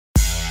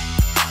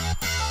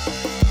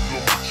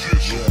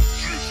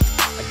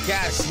I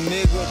got you,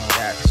 nigga.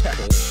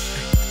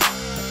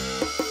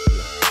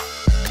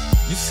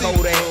 You see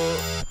Kodak.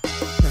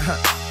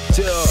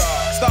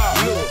 Stop.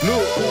 Look,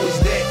 who is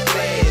that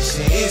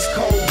flashing? It's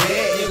Kodak.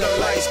 Nigga,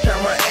 lights,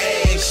 camera,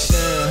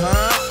 action,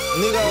 huh?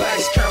 Nigga,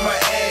 lights, camera,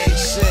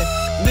 action.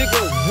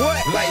 Nigga,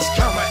 what? Lights,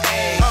 camera,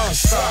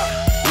 action.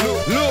 Stop.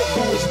 Look,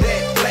 who is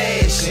that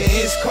flashing?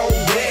 It's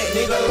Kodak.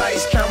 Nigga,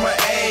 lights, camera,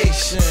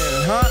 action,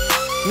 huh?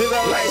 Nigga,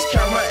 lights,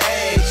 camera,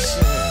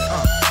 action.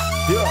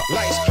 Yeah,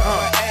 lights,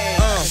 camera,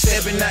 action.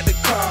 Stepping out the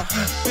car,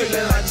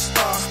 feeling like a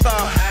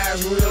star.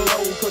 Eyes real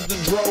low, cause the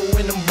dro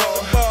in the bar.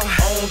 I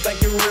don't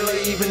think you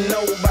really even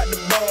know about the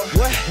bar.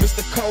 What?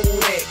 Mr.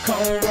 Kodak,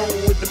 come roll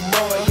with the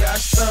boy. Yeah, I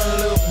stun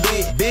a little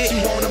bit.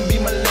 She wanna be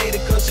my lady,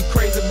 cause she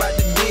crazy about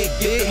the dick.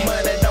 Get the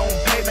money, don't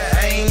pay me,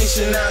 I ain't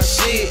missing out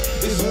shit.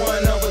 It's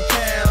one of a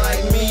kind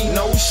like me,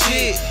 no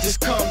shit. Just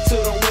come to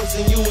the woods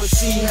and you will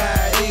see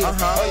how it is.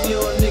 Oh,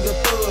 you a nigga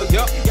thug.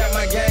 Got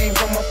my game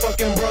from my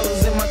fucking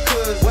brothers and my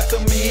cousins. To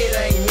me, it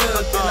ain't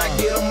nothing. I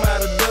get them out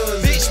of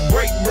dozen. Bitch,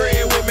 break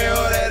bread with me,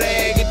 or that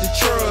ass get the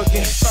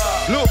truckin'.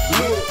 Look,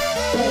 who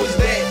is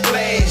that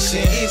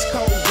flashing? It's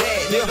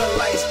Kodak. Nigga,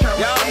 lights, camera,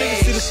 y'all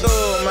niggas see the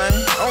thug, man.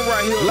 I'm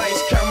right here.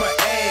 Lights, camera,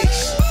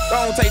 action.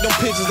 Don't take them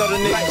pictures of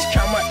the niggas. Lights,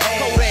 camera,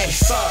 action.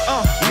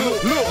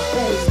 Look,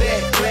 who is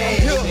that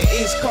flashing?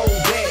 It's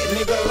Kodak.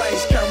 Nigga,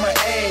 lights, camera,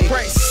 action.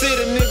 Crack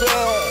City, nigga.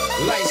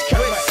 Lights,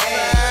 camera,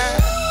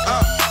 action.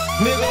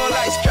 Nigga,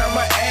 lights,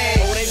 camera,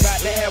 action. Oh, they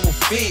bout to have a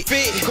fit.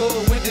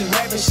 Cause with this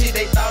rapping shit,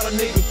 they thought a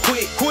nigga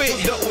quit.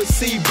 Hooked up with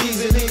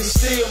CBs and niggas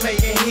still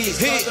making hits.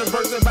 The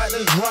verse about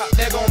to drop,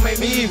 that gon' make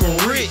me even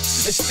rich.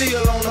 It's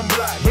still on the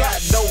block, got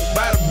dope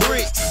by the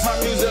bricks. My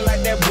music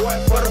like that boy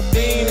for the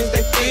fiends,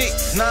 they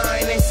fix. Nah,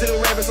 I ain't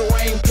still rapping, so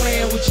I ain't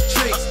playing with your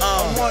tricks.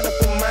 I'm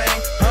wonderful, man.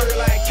 Heard it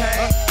like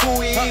Kane. Who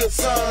he is,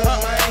 son,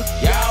 man.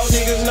 Y'all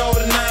niggas know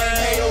the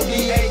name.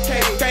 Kodak.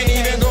 Can't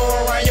even go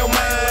around your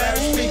mind.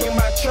 Speaking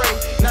by Trey.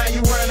 Now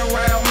you run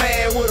around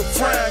mad with a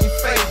frown on your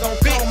face. Don't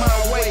come my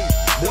way.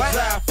 Cause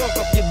I fuck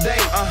up your day.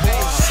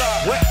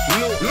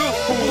 Look,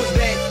 who is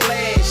that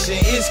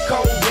flashing? It's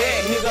Kodak.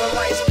 Nigga,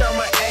 lights,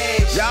 camera,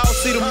 action. Y'all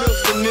see the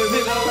Mr.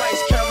 Nigga,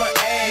 lights, camera,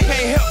 action.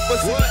 Can't help but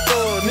see the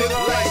thug. Nigga,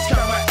 lights,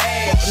 camera,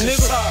 action.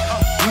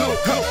 Look,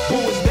 who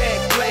is that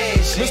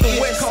flashing? Mr.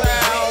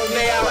 Westside, all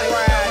day I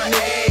ride,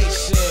 nigga.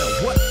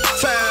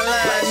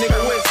 Timeline, nigga,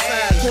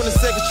 Westside,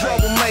 22nd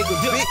troublemaker,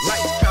 bitch.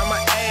 Lights, camera,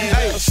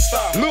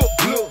 action. Look,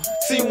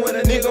 see when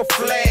a nigga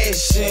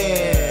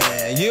flashing.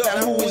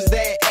 Yeah, who is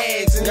that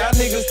action? Y'all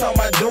niggas talking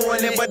about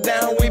doing it, but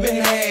down we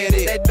been had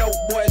it. That dope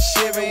boy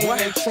Chevy in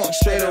that trunk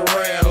straight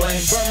around.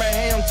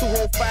 Birmingham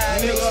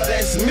 205, nigga,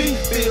 that's me.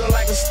 Feel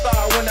like a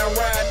star when I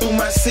ride through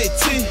my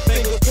city.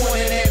 Niggas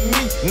pointing at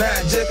me, not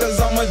just cause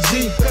I'm a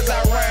G. Cause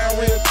I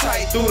ride real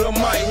tight through the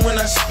mic when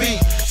I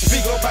speak.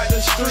 Speak about the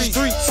street,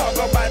 talk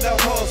about the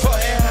hustle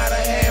and how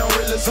the hand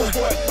really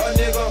support a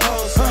nigga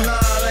hustle.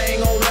 Nah, I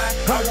ain't gon' lie,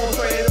 I won't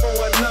trade it for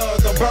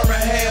another.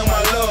 Birmingham,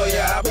 I love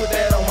ya, I put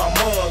that on my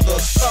mother.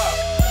 Stop.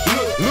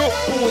 Look,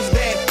 who is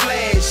that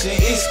flashing?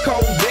 It's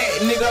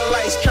Kodak. Nigga,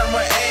 lights,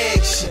 camera,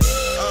 action.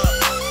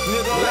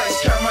 Nigga,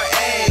 lights, camera,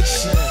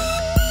 action.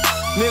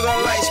 Nigga,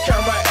 lights,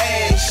 camera,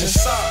 action.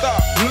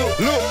 Stop. Look,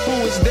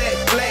 who is that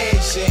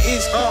flashing?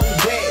 It's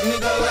Kodak.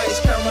 Nigga,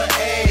 lights, camera,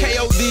 action.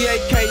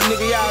 Kodak,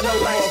 nigga, y'all know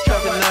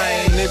motherfucking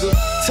name, nigga.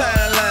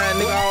 Timeline,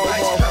 nigga, all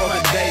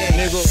motherfucking day,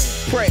 nigga.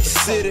 Pratt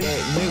City,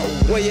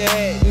 nigga. Where you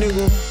at,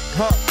 nigga?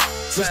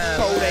 Mr.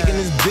 Kodak and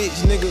this bitch,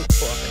 nigga.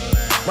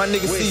 My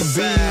nigga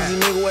CBs,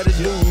 nigga, what to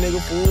do, nigga,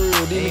 for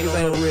real. These niggas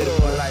ain't ready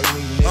for like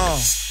me, nigga.